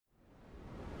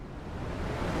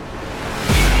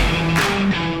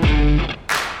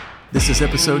This is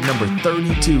episode number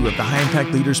 32 of the High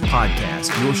Impact Leaders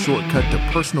Podcast, your shortcut to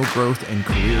personal growth and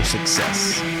career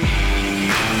success.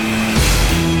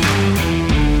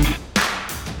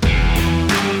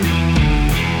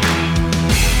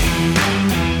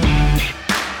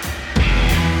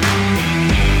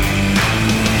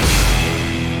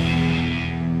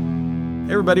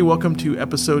 Everybody, welcome to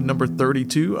episode number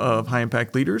 32 of High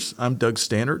Impact Leaders. I'm Doug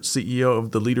Stannard, CEO of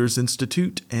the Leaders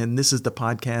Institute, and this is the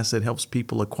podcast that helps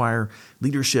people acquire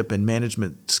leadership and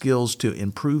management skills to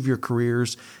improve your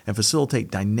careers and facilitate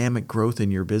dynamic growth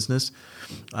in your business.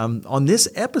 On this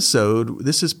episode,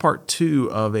 this is part two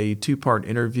of a two-part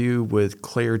interview with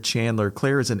Claire Chandler.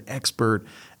 Claire is an expert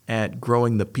at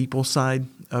growing the people side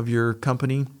of your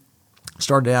company.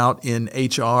 Started out in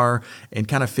HR and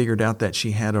kind of figured out that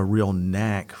she had a real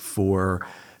knack for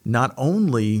not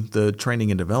only the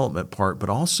training and development part, but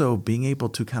also being able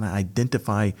to kind of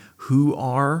identify who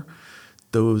are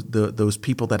those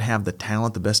people that have the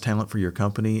talent, the best talent for your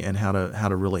company, and how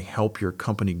to really help your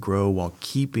company grow while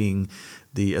keeping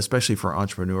especially for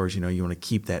entrepreneurs, you want to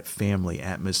keep that family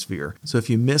atmosphere. So if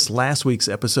you missed last week's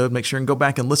episode, make sure and go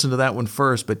back and listen to that one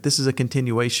first. But this is a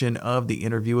continuation of the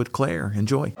interview with Claire.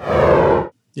 Enjoy.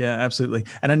 Yeah, absolutely.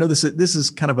 And I know this is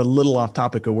kind of a little off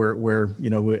topic of where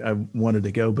I wanted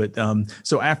to go. But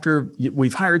so after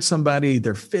we've hired somebody,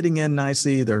 they're fitting in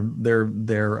nicely. They're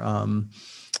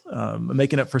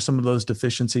making up for some of those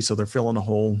deficiencies. So they're filling a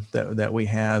hole that we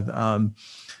have.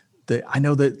 I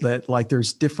know that like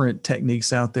there's different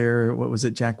techniques out there. What was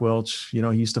it? Jack Welch, he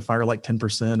used to fire like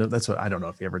 10% of that's what, I don't know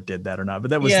if he ever did that or not, but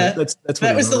that was, that's what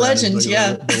that was the legend. Like,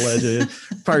 yeah. The legend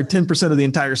fired 10% of the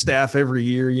entire staff every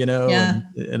year, and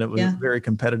it was very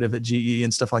competitive at GE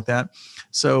and stuff like that.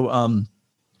 So,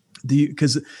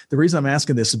 because the reason I'm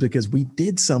asking this is because we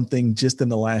did something just in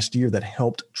the last year that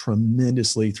helped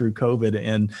tremendously through COVID.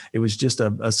 And it was just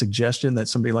a suggestion that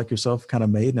somebody like yourself kind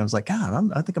of made. And I was like, God,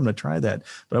 I think I'm going to try that.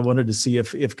 But I wanted to see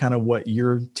if kind of what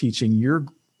you're teaching your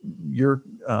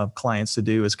clients to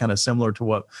do is kind of similar to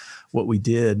what we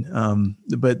did.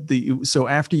 So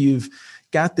after you've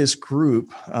got this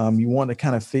group, you want to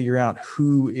kind of figure out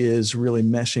who is really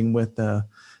meshing with the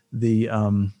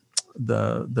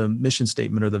mission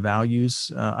statement or the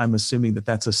values. I'm assuming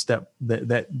that's a step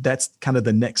that's kind of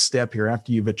the next step here.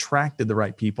 After you've attracted the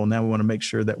right people, now we want to make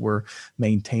sure that we're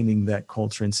maintaining that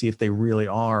culture and see if they really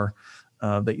are.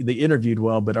 They interviewed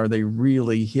well, but are they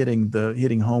really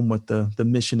hitting home with the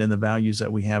mission and the values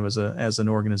that we have as an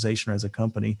organization or as a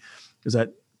company? Is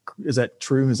that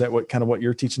true? Is that what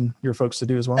you're teaching your folks to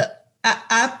do as well?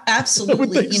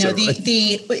 Absolutely.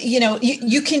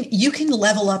 You can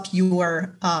level up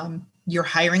your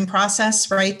hiring process,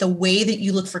 right? The way that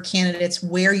you look for candidates,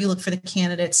 where you look for the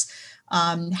candidates,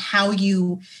 how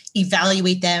you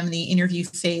evaluate them, the interview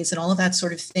phase, and all of that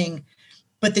sort of thing.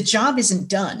 But the job isn't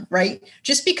done, right?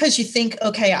 Just because you think,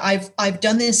 okay, I've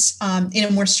done this in a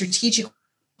more strategic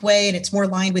way, and it's more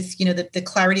aligned with, the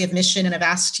clarity of mission. And I've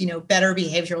asked, better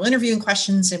behavioral interviewing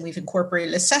questions, and we've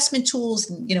incorporated assessment tools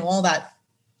and, all that.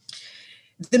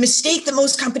 The mistake that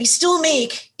most companies still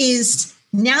make is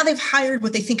now they've hired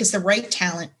what they think is the right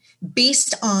talent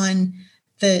based on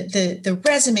the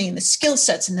resume and the skill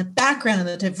sets and the background and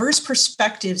the diverse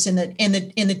perspectives and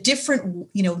the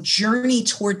different, journey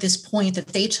toward this point that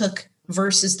they took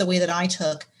versus the way that I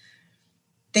took.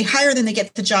 They hire them, they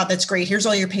get the job. That's great. Here's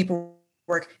all your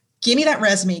paperwork. Give me that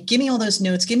resume, give me all those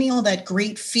notes, give me all that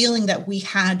great feeling that we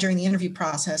had during the interview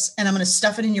process, and I'm going to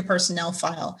stuff it in your personnel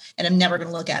file, and I'm never going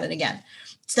to look at it again.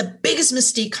 It's the biggest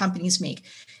mistake companies make.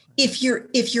 If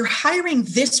you're hiring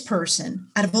this person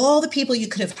out of all the people you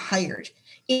could have hired,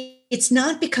 it's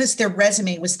not because their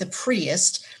resume was the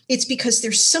prettiest. It's because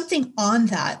there's something on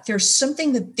that. There's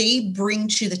something that they bring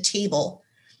to the table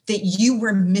that you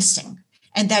were missing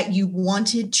and that you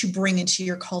wanted to bring into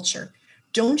your culture.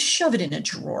 Don't shove it in a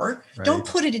drawer. Right. Don't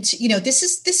put it into, this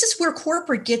is where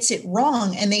corporate gets it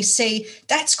wrong. And they say,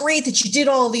 that's great that you did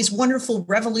all these wonderful,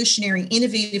 revolutionary,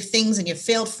 innovative things and you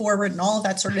failed forward and all of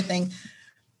that sort of thing.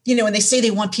 And they say they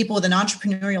want people with an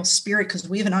entrepreneurial spirit because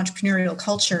we have an entrepreneurial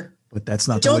culture. But that's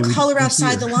not. Don't color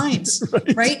outside the lines,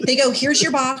 right? They go, here's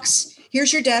your box,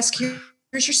 here's your desk,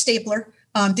 here's your stapler.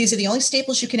 These are the only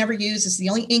staples you can ever use. This is the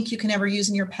only ink you can ever use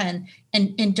in your pen.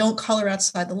 And don't color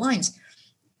outside the lines.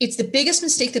 It's the biggest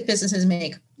mistake that businesses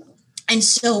make. And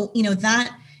so,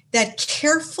 that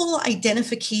careful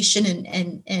identification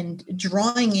and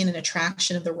drawing in an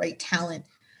attraction of the right talent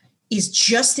is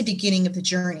just the beginning of the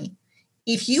journey.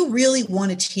 If you really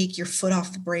want to take your foot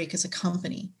off the brake as a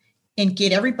company and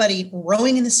get everybody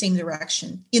rowing in the same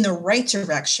direction, in the right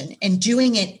direction, and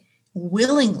doing it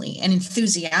willingly and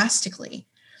enthusiastically,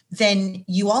 then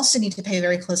you also need to pay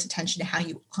very close attention to how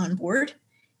you onboard,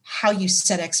 how you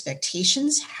set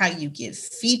expectations, how you give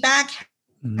feedback,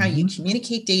 how you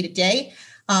communicate day to day.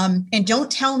 And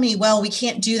don't tell me, well, we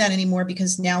can't do that anymore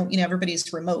because now,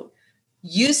 everybody's remote.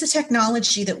 Use the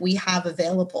technology that we have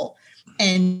available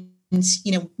and,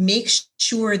 make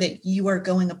sure that you are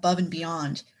going above and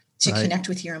beyond to connect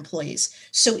with your employees.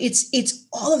 So it's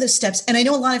all of those steps. And I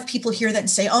know a lot of people hear that and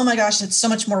say, oh my gosh, that's so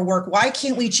much more work. Why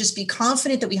can't we just be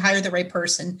confident that we hire the right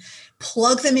person,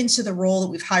 plug them into the role that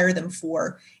we've hired them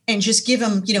for, and just give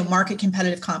them, market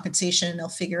competitive compensation and they'll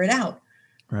figure it out.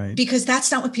 Right. Because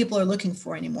that's not what people are looking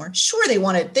for anymore. Sure, they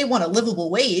want a livable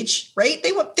wage, right?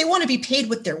 They want to be paid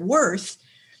what they're worth,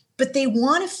 but they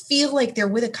want to feel like they're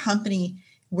with a company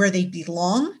where they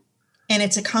belong and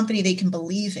it's a company they can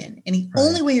believe in. And the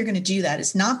only way you're going to do that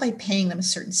is not by paying them a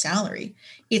certain salary.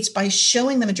 It's by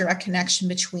showing them a direct connection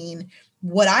between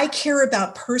what I care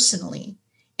about personally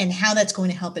and how that's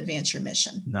going to help advance your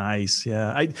mission. Nice.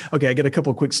 Yeah. I got a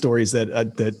couple of quick stories that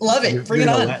love it. Bring it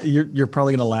on. You're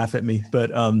probably going to laugh at me,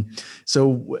 but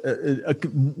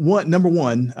number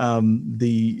one,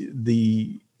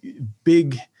 the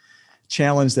big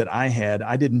challenge that I had,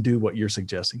 I didn't do what you're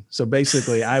suggesting. So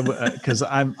basically, I think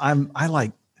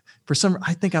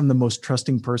I'm the most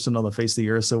trusting person on the face of the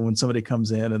earth. So when somebody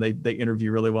comes in and they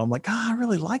interview really well, I'm like, I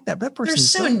really like that. That person. They're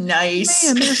so nice.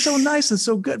 Man, they're so nice and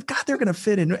so good. God, they're going to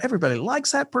fit in. Everybody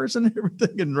likes that person and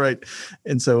everything. And right.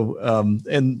 And so,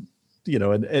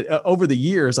 over the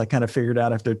years, I kind of figured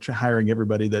out after hiring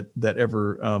everybody that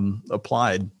ever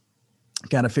applied,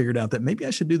 kind of figured out that maybe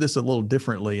I should do this a little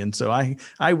differently. And so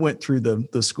I went through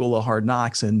the school of hard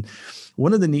knocks. And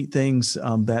one of the neat things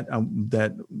that I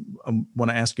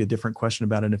want to ask you a different question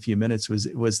about in a few minutes was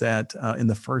that in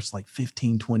the first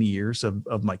 15, 20 years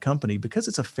of my company, because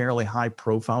it's a fairly high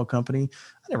profile company,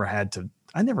 I never had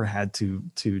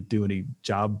to do any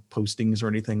job postings or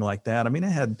anything like that. I mean, I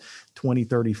had 20,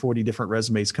 30, 40 different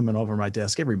resumes coming over my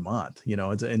desk every month,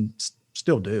 and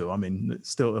still do.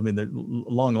 The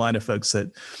long line of folks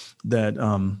that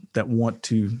want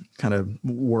to kind of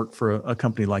work for a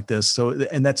company like this. So,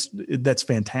 and that's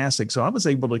fantastic. So I was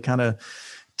able to kind of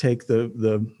take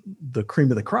the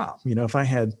cream of the crop. If I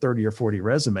had 30 or 40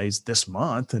 resumes this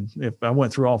month, and if I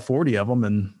went through all 40 of them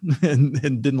and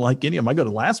didn't like any of them, I go to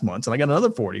last month and I got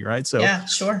another 40, right? So yeah,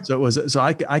 sure. So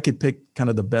I could pick kind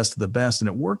of the best of the best, and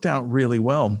it worked out really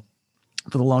well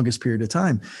for the longest period of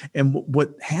time. And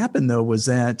what happened though was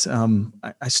that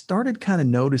I started kind of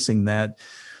noticing that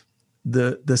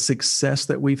the success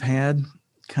that we've had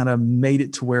kind of made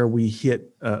it to where we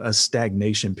hit a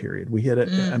stagnation period. We hit it.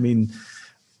 I mean,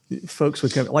 folks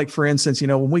would come, like for instance,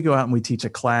 when we go out and we teach a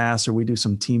class or we do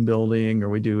some team building or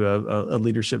we do a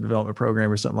leadership development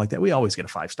program or something like that, we always get a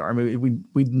 5-star. I mean,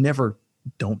 we never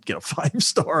don't get a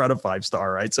 5-star out of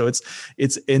 5-star, right? So it's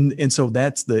so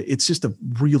it's just a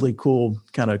really cool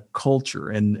kind of culture,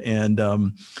 and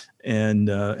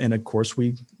of course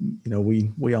we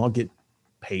all get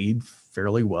paid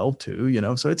fairly well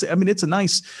too, so it's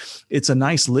a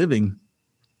nice living,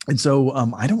 and so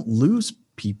I don't lose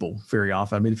people very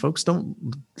often. I mean, folks don't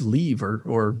leave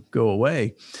or go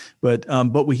away, but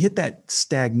we hit that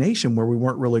stagnation where we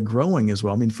weren't really growing as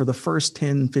well. I mean, for the first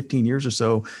 10, 15 years or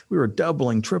so, we were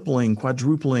doubling, tripling,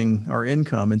 quadrupling our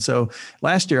income. And so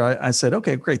last year I said,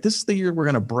 okay, great. This is the year we're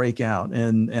going to break out.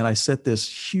 And I set this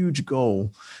huge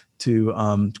goal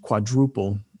to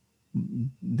quadruple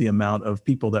the amount of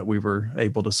people that we were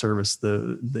able to service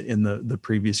in the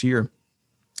previous year.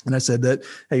 And I said that,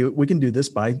 hey, we can do this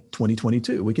by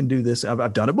 2022. We can do this.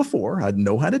 I've done it before. I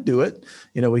know how to do it.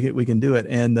 We can do it.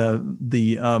 And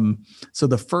so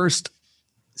the first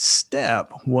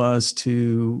step was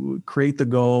to create the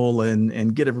goal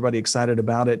and get everybody excited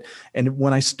about it. And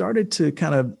when I started to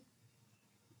kind of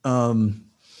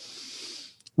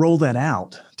roll that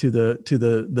out to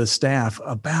the staff,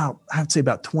 I'd say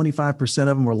about 25% of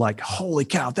them were like, holy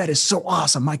cow, that is so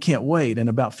awesome. I can't wait. And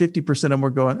about 50% of them were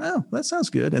going, oh, that sounds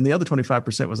good. And the other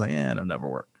 25% was like, it'll never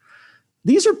work.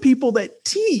 These are people that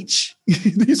teach.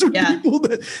 These are people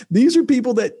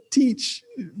that teach.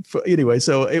 Anyway,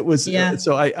 so it was. Yeah.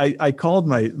 So I called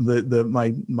my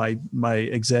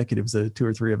executives, the 2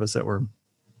 or 3 of us that were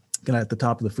kind of at the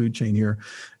top of the food chain here,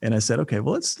 and I said, okay,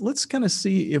 well, let's kind of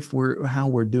see how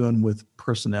we're doing with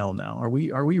personnel now. Are we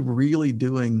really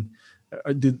doing?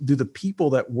 Do the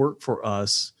people that work for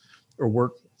us or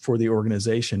work for the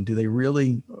organization,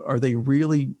 are they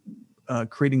really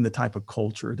creating the type of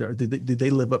culture? Do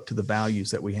they live up to the values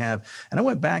that we have? And I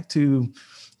went back to,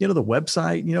 the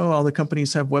website, all the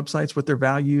companies have websites with their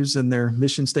values and their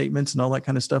mission statements and all that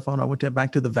kind of stuff on. I went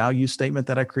back to the value statement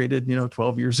that I created,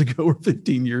 12 years ago or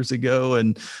 15 years ago.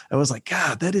 And I was like,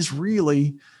 God,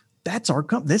 that's our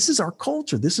company. This is our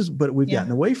culture. But we've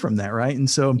gotten away from that. Right. And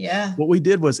so what we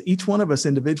did was each one of us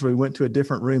individually went to a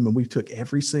different room and we took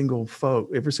every single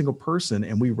person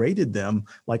and we rated them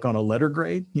like on a letter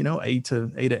grade, A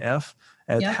to F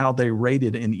at how they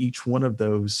rated in each one of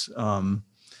those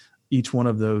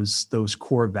those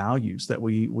core values that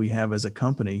we have as a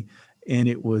company. And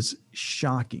it was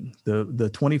shocking. The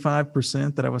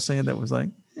 25% that I was saying that was like,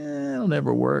 it'll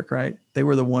never work, right? They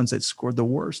were the ones that scored the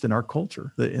worst in our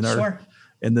culture.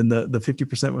 And then the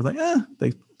 50% was like,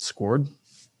 they scored.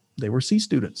 They were C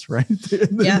students, right?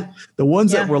 The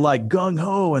ones that were like gung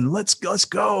ho and let's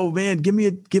go, man. Give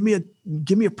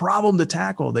me a problem to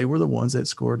tackle. They were the ones that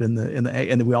scored in the A,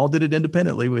 and we all did it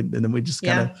independently. And then we just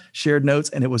kind of shared notes,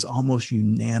 and it was almost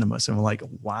unanimous. And we're like,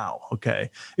 wow,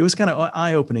 okay. It was kind of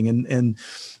eye opening. And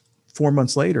 4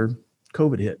 months later,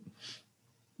 COVID hit.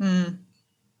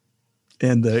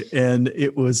 And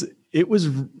it was,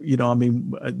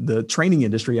 the training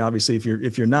industry, obviously,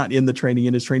 if you're not in the training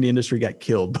industry got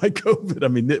killed by COVID. I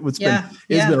mean, it's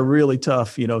been a really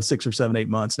tough, 6 or 7, 8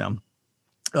 months now.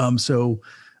 So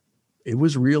it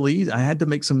was really easy. I had to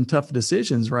make some tough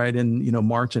decisions, right? In,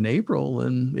 March and April.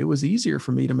 And it was easier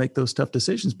for me to make those tough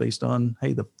decisions based on,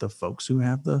 hey, the folks who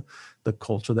have the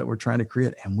culture that we're trying to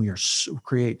create. And we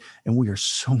are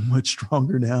so much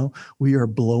stronger now. We are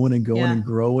blowing and going and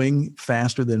growing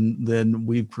faster than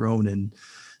we've grown in,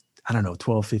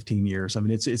 12, 15 years. I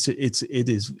mean, it's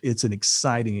an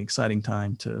exciting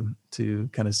time to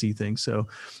kind of see things. So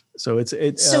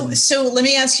let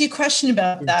me ask you a question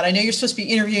about that. I know you're supposed to be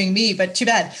interviewing me, but too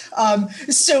bad.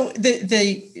 So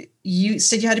you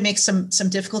said you had to make some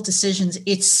difficult decisions.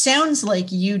 It sounds like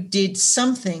you did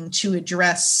something to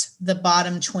address the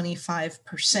bottom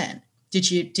 25%.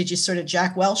 Did you sort of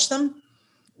Jack Welch them?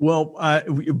 Well,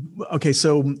 okay.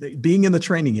 So being in the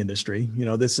training industry,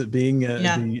 this is being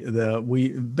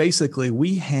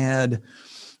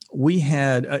we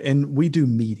had, and we do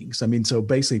meetings. I mean, so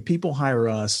basically people hire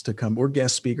us to come, we're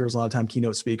guest speakers, a lot of time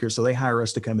keynote speakers. So they hire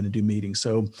us to come in and do meetings.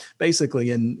 So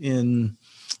basically in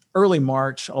early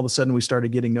March, all of a sudden we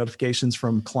started getting notifications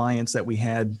from clients that we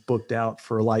had booked out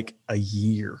for like a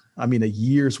year. I mean, a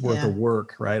year's worth of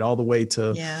work, right? All the way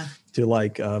to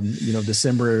like,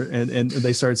 December. And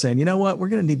they started saying, you know what, we're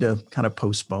going to need to kind of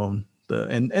postpone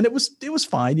and it was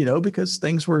fine, because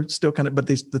things were still kind of, but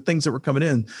the things that were coming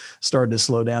in started to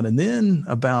slow down. And then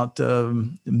about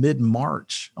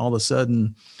mid-March, all of a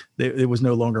sudden it was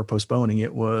no longer postponing.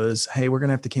 It was, hey, we're going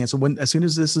to have to cancel as soon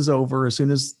as this is over, as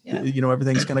soon as,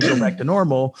 everything's going to go back to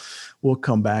normal, we'll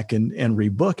come back and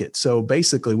rebook it. So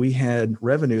basically we had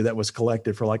revenue that was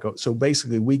collected for so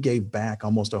basically we gave back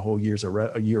almost a whole year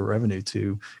of revenue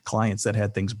to clients that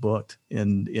had things booked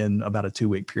in about a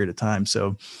 2-week period of time.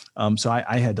 So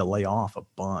I had to lay off a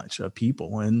bunch of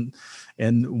people and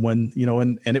when,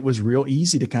 and it was real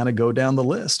easy to kind of go down the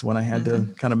list when I had to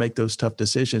kind of make those tough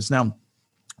decisions. Now,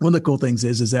 one of the cool things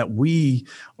is that we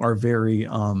are very,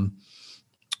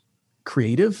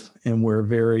 creative and we're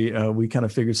very, we kind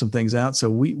of figured some things out. So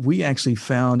we actually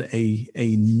found a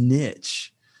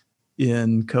niche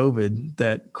in COVID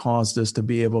that caused us to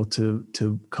be able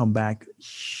to come back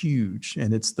huge.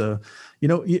 And it's I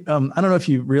don't know if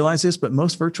you realize this, but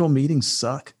most virtual meetings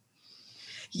suck.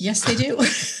 Yes, they do.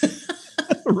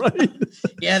 Right.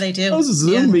 Yeah, they do. Most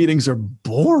Zoom meetings are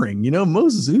boring,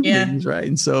 most Zoom meetings, right?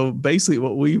 And so basically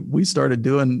what we started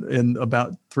doing in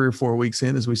about 3 or 4 weeks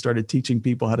in is we started teaching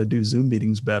people how to do Zoom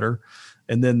meetings better.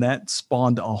 And then that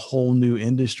spawned a whole new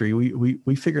industry.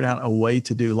 We figured out a way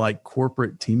to do like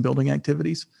corporate team building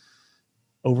activities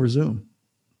over Zoom.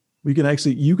 You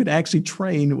can actually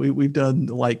train.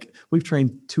 We've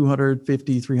trained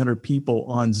 250, 300 people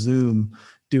on Zoom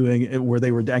doing it where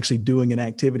they were actually doing an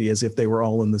activity as if they were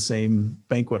all in the same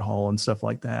banquet hall and stuff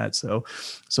like that. So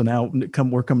now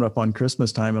we're coming up on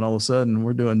Christmas time and all of a sudden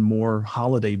we're doing more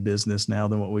holiday business now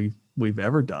than what we've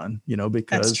ever done,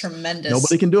 because that's tremendous.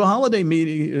 Nobody can do a holiday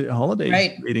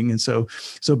meeting. And so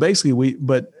basically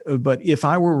but if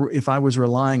I was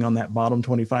relying on that bottom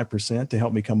 25% to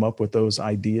help me come up with those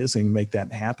ideas and make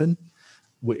that happen,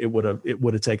 it would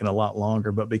have taken a lot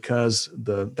longer. But because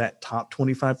that top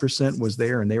 25% was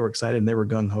there and they were excited and they were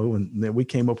gung ho, and then we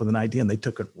came up with an idea and they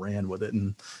took it, ran with it,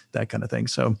 and that kind of thing.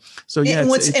 So yeah. And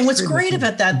what's great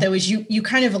about that though is you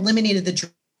kind of eliminated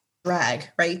the drag,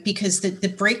 right? Because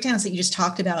the breakdowns that you just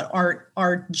talked about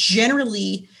are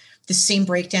generally the same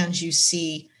breakdowns you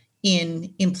see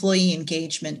in employee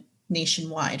engagement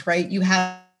nationwide, right? You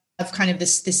have kind of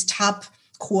this top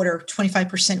quarter,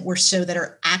 25% or so that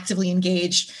are actively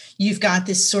engaged. You've got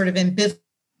this sort of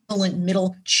ambivalent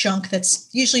middle chunk that's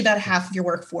usually about half of your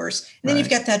workforce. And then you've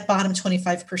got that bottom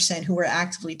 25% who are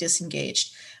actively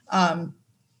disengaged.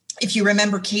 If you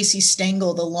remember Casey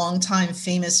Stengel, the longtime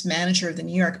famous manager of the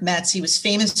New York Mets, he was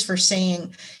famous for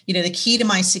saying, the key to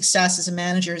my success as a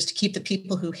manager is to keep the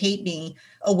people who hate me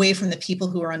away from the people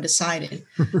who are undecided.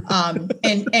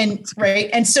 And right.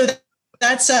 And so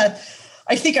that's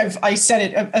I think I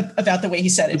said it about the way he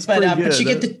said it, but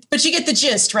you get the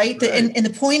gist, right? And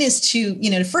the point is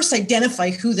to first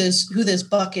identify who those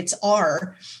buckets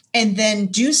are, and then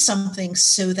do something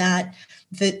so that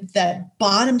that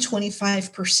bottom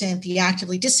 25%, the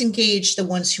actively disengaged, the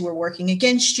ones who are working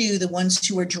against you, the ones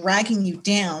who are dragging you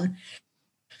down,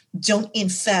 don't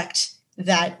infect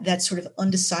that sort of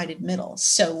undecided middle.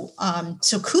 So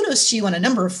kudos to you on a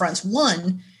number of fronts.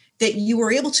 One, that you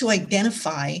were able to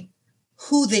identify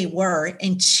who they were,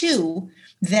 and two,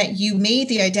 that you made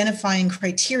the identifying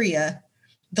criteria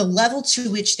the level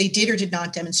to which they did or did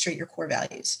not demonstrate your core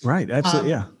values. Right.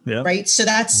 Absolutely. Yeah. Right. So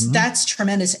that's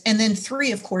tremendous. And then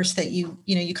three, of course, that you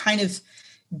kind of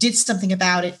did something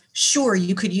about it. Sure,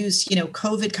 you could use,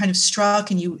 COVID kind of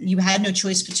struck and you had no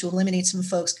choice but to eliminate some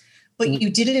folks, but you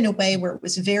did it in a way where it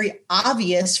was very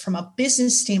obvious from a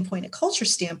business standpoint, a culture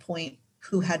standpoint,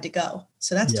 who had to go.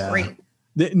 So that's great.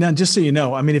 Now, just so you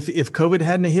know, I mean, if COVID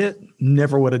hadn't hit,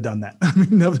 never would have done that. I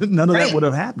mean, none of that would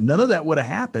have happened. None of that would have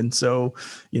happened. So,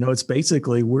 it's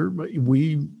basically one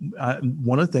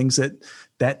of the things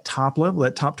that top level,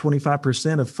 that top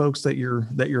 25% of folks that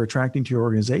you're attracting to your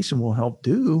organization will help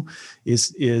do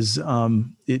is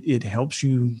it helps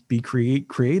you be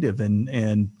creative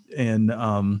and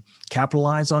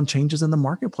capitalize on changes in the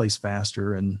marketplace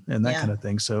faster and that kind of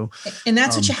thing. So, and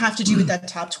that's what you have to do with that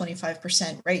top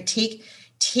 25%, right?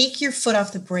 Take your foot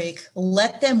off the brake,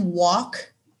 let them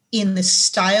walk in the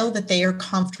style that they are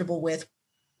comfortable with,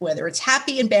 whether it's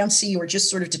happy and bouncy or just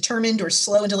sort of determined or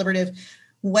slow and deliberative,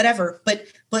 whatever, but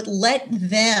let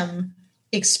them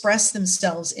express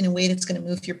themselves in a way that's going to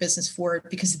move your business forward,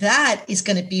 because that is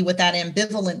going to be what that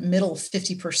ambivalent middle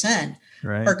 50%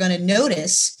 are going to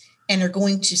notice. And are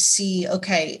going to see,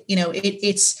 okay,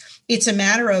 it's a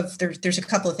matter of there's a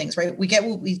couple of things, right? We get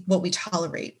what we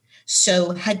tolerate.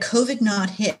 So had COVID not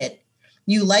hit,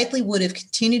 you likely would have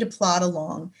continued to plod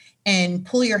along and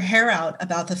pull your hair out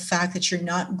about the fact that you're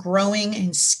not growing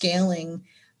and scaling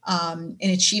and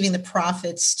achieving the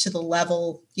profits to the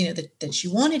level, that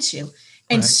you wanted to.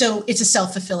 And so it's a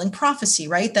self-fulfilling prophecy,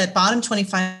 right? That bottom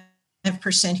 25%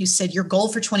 who said your goal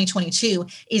for 2022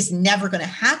 is never going to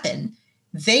happen,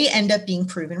 they end up being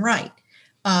proven right.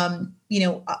 What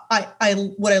I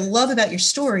love about your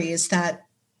story is that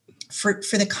for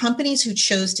the companies who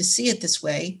chose to see it this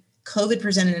way, COVID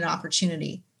presented an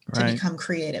opportunity to become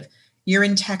creative. You're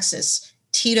in Texas.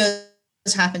 Tito's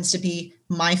happens to be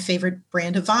my favorite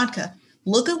brand of vodka.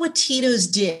 Look at what Tito's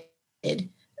did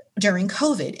during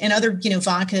COVID, and other,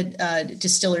 vodka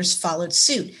distillers followed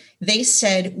suit. They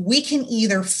said, we can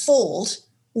either fold,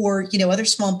 or, other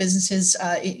small businesses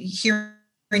here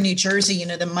in New Jersey,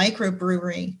 the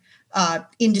microbrewery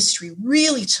industry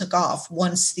really took off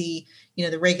once the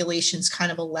regulations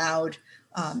kind of allowed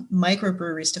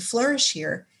microbreweries to flourish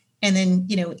here. And then,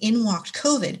 in walked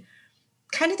COVID,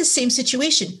 kind of the same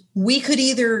situation. We could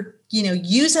either,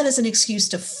 use that as an excuse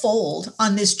to fold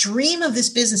on this dream of this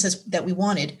business that we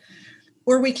wanted,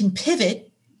 or we can pivot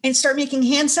and start making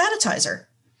hand sanitizer.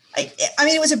 I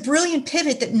mean, it was a brilliant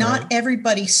pivot that not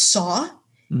everybody saw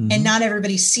and not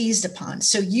everybody seized upon.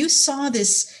 So you saw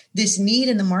this need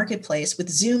in the marketplace with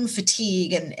Zoom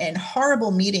fatigue and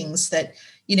horrible meetings that,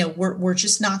 were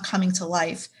just not coming to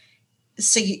life.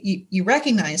 So you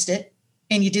recognized it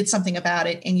and you did something about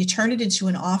it, and you turned it into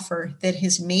an offer that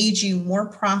has made you more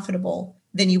profitable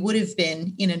than you would have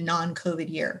been in a non-COVID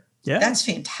year. Yeah, that's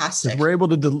fantastic. We're able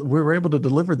to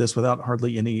deliver this without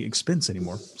hardly any expense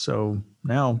anymore. So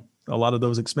now a lot of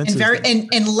those expenses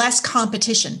and less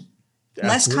competition. Absolutely.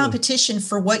 Less competition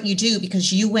for what you do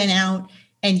because you went out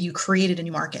and you created a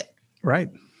new market. Right.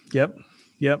 Yep.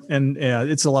 And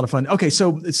it's a lot of fun. Okay.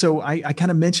 So I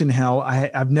kind of mentioned how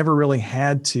I've never really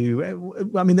had to,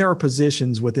 I mean, there are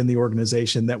positions within the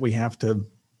organization that we have to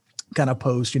kind of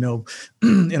post, in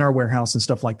our warehouse and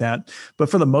stuff like that. But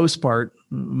for the most part,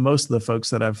 most of the folks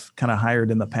that I've kind of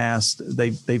hired in the past,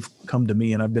 they've come to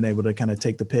me and I've been able to kind of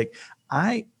take the pick.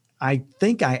 I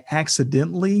think I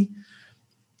accidentally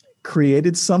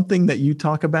created something that you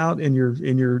talk about in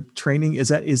your training. Is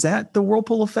that the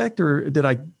whirlpool effect, or did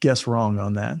I guess wrong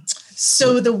on that?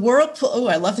 So the whirlpool,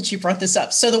 I love that you brought this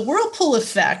up. So the whirlpool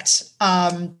effect,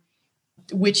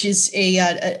 which is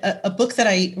a book that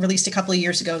I released a couple of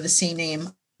years ago of the same name.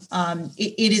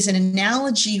 It is an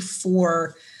analogy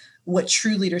for what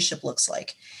true leadership looks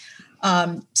like.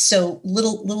 So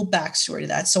little backstory to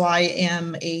that. So I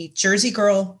am a Jersey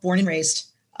girl, born and raised,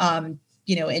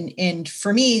 and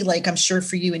for me, like I'm sure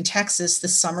for you in Texas, the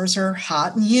summers are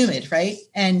hot and humid, right?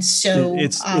 And so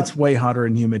it's way hotter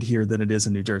and humid here than it is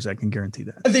in New Jersey. I can guarantee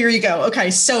that. There you go.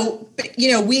 Okay. So,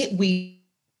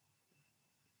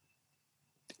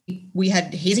 we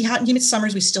had hazy, hot and humid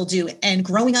summers. We still do. And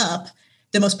growing up,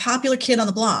 the most popular kid on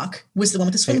the block was the one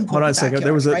with the swimming pool. Hold on a second.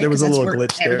 There was a little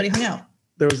glitch there. Everybody hung out.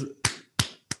 There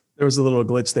was a little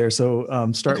glitch there.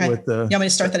 So start with the. You want me to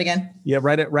start that again? Yeah,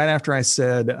 right after I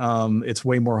said it's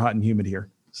way more hot and humid here.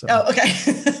 So. Oh, okay.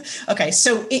 Okay.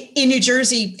 So in New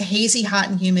Jersey, hazy, hot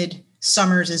and humid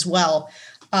summers as well.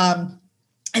 And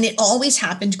it always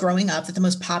happened growing up that the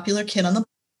most popular kid on the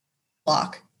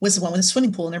block was the one with a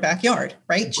swimming pool in their backyard,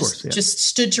 right? Of course, yeah. Just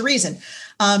stood to reason.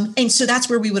 And so that's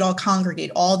where we would all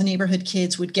congregate. All the neighborhood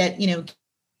kids would get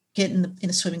in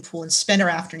a swimming pool and spend our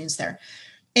afternoons there.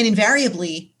 And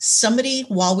invariably, somebody,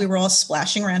 while we were all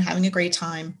splashing around having a great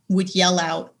time, would yell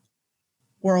out,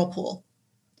 "Whirlpool."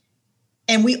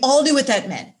 And we all knew what that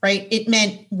meant, right? It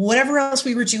meant whatever else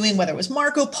we were doing, whether it was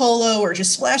Marco Polo or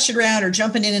just splashing around or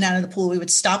jumping in and out of the pool, we would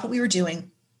stop what we were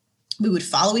doing. We would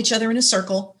follow each other in a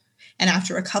circle. And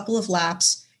after a couple of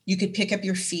laps, you could pick up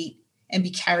your feet and be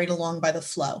carried along by the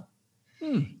flow.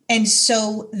 And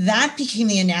so that became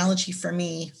the analogy for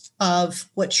me of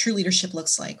what true leadership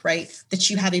looks like, right? That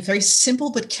you have a very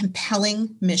simple but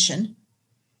compelling mission.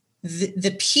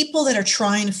 The people that are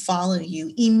trying to follow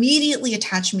you immediately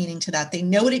attach meaning to that. They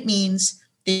know what it means.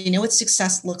 They know what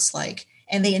success looks like,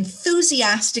 and they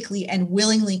enthusiastically and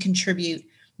willingly contribute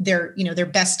their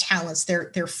best talents,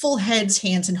 their full heads,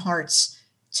 hands, and hearts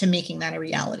to making that a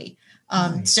reality.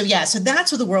 Nice. So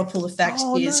that's what the Whirlpool effect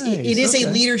is. Nice. It is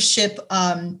a leadership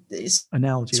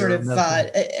analogy, sort of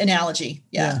analogy.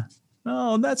 Yeah.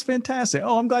 Oh, that's fantastic.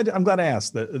 Oh, I'm glad I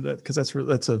asked that because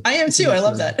that's a. I am too. I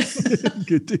love that.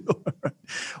 Good deal. All right.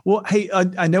 Well, hey,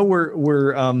 I know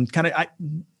we're kind of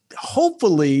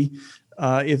hopefully.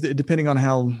 If depending on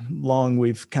how long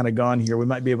we've kind of gone here, we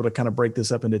might be able to kind of break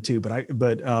this up into two, but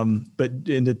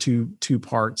into two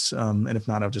parts. And if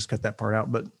not, I'll just cut that part out.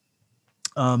 But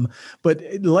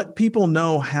let people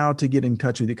know how to get in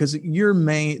touch with you, because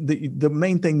the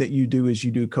main thing that you do is you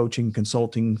do coaching,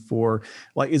 consulting for,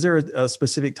 like, is there a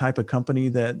specific type of company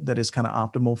that is kind of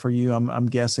optimal for you? I'm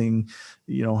guessing,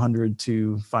 100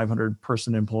 to 500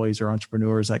 person employees or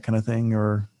entrepreneurs, that kind of thing,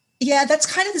 or. Yeah, that's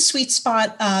kind of the sweet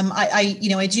spot.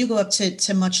 I do go up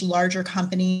to much larger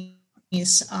companies,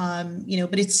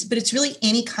 but it's really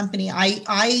any company.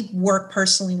 I work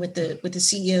personally with the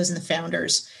CEOs and the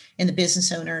founders and the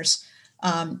business owners,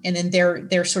 and then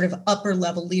their sort of upper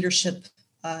level leadership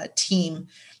team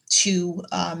to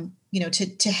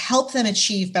help them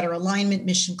achieve better alignment,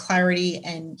 mission clarity,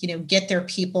 and get their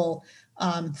people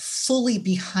fully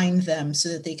behind them so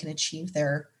that they can achieve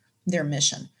their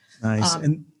mission. Nice.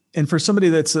 And for somebody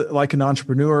that's like an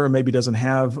entrepreneur, or maybe doesn't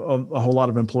have a whole lot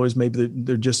of employees, maybe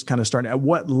they're just kind of starting. At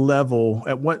what level,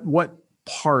 at what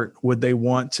part would they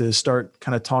want to start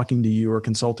kind of talking to you or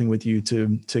consulting with you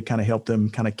to kind of help them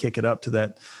kind of kick it up to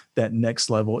that next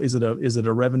level? Is it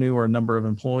a revenue or a number of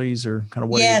employees, or kind of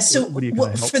what? Yeah. What do you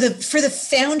kind of help? For the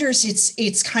founders,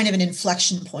 it's kind of an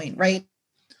inflection point, right?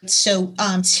 So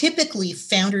typically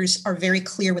founders are very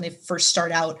clear when they first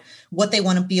start out what they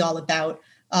want to be all about.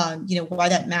 Why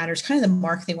that matters, kind of the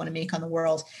mark they want to make on the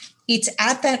world. It's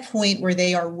at that point where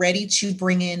they are ready to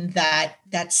bring in that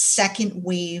second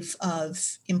wave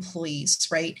of employees,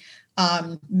 right?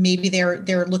 Maybe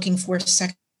they're looking for a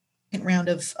second round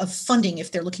of funding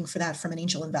if they're looking for that from an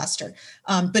angel investor.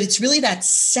 But it's really that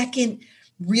second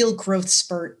real growth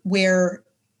spurt where,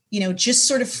 just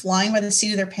sort of flying by the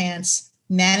seat of their pants,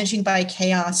 managing by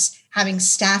chaos, having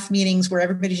staff meetings where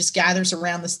everybody just gathers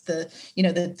around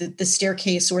the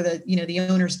staircase or the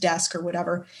owner's desk or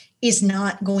whatever, is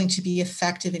not going to be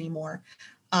effective anymore.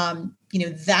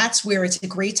 That's where it's a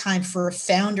great time for a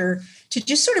founder to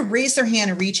just sort of raise their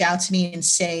hand and reach out to me and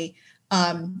say,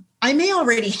 I may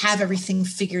already have everything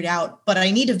figured out, but I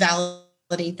need to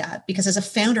validate that, because as a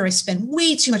founder, I spend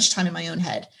way too much time in my own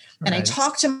head. Right. And I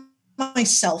talk to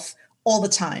myself all the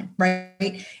time,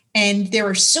 right? And there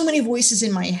are so many voices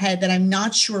in my head that I'm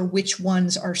not sure which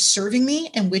ones are serving me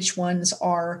and which ones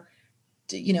are,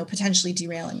 potentially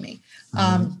derailing me.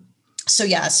 Mm-hmm.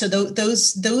 So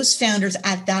those founders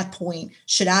at that point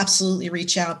should absolutely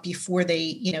reach out before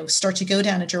they, start to go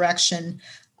down a direction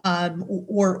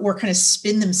or kind of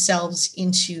spin themselves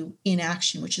into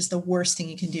inaction, which is the worst thing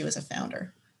you can do as a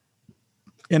founder.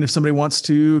 And if somebody wants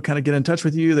to kind of get in touch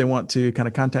with you, they want to kind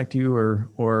of contact you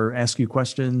or ask you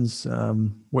questions, how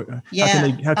can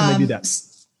they do that?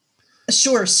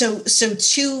 Sure. So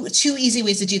two easy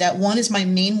ways to do that. One is my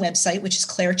main website, which is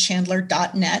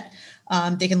clairechandler.net.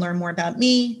 They can learn more about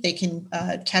me. They can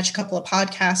catch a couple of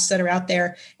podcasts that are out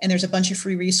there, and there's a bunch of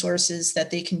free resources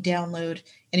that they can download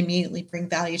and immediately bring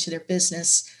value to their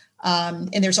business.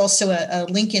 And there's also a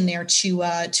link in there to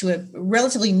a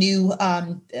relatively new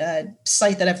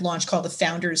site that I've launched called the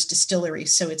Founders Distillery.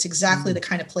 So it's exactly the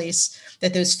kind of place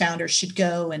that those founders should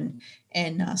go and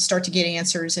start to get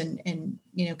answers and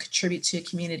contribute to a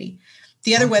community.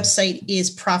 The other website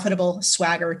is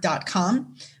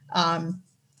profitableswagger.com.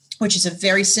 Which is a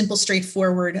very simple,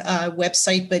 straightforward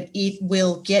website, but it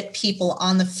will get people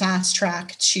on the fast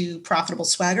track to profitable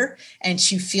swagger and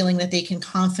to feeling that they can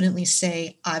confidently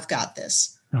say, I've got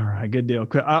this. All right, good deal.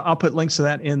 I'll put links to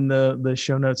that in the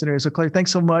show notes. Anyway, so Claire, thanks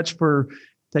so much for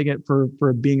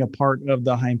being a part of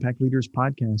the High Impact Leaders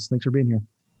podcast. Thanks for being here.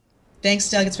 Thanks,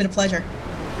 Doug. It's been a pleasure.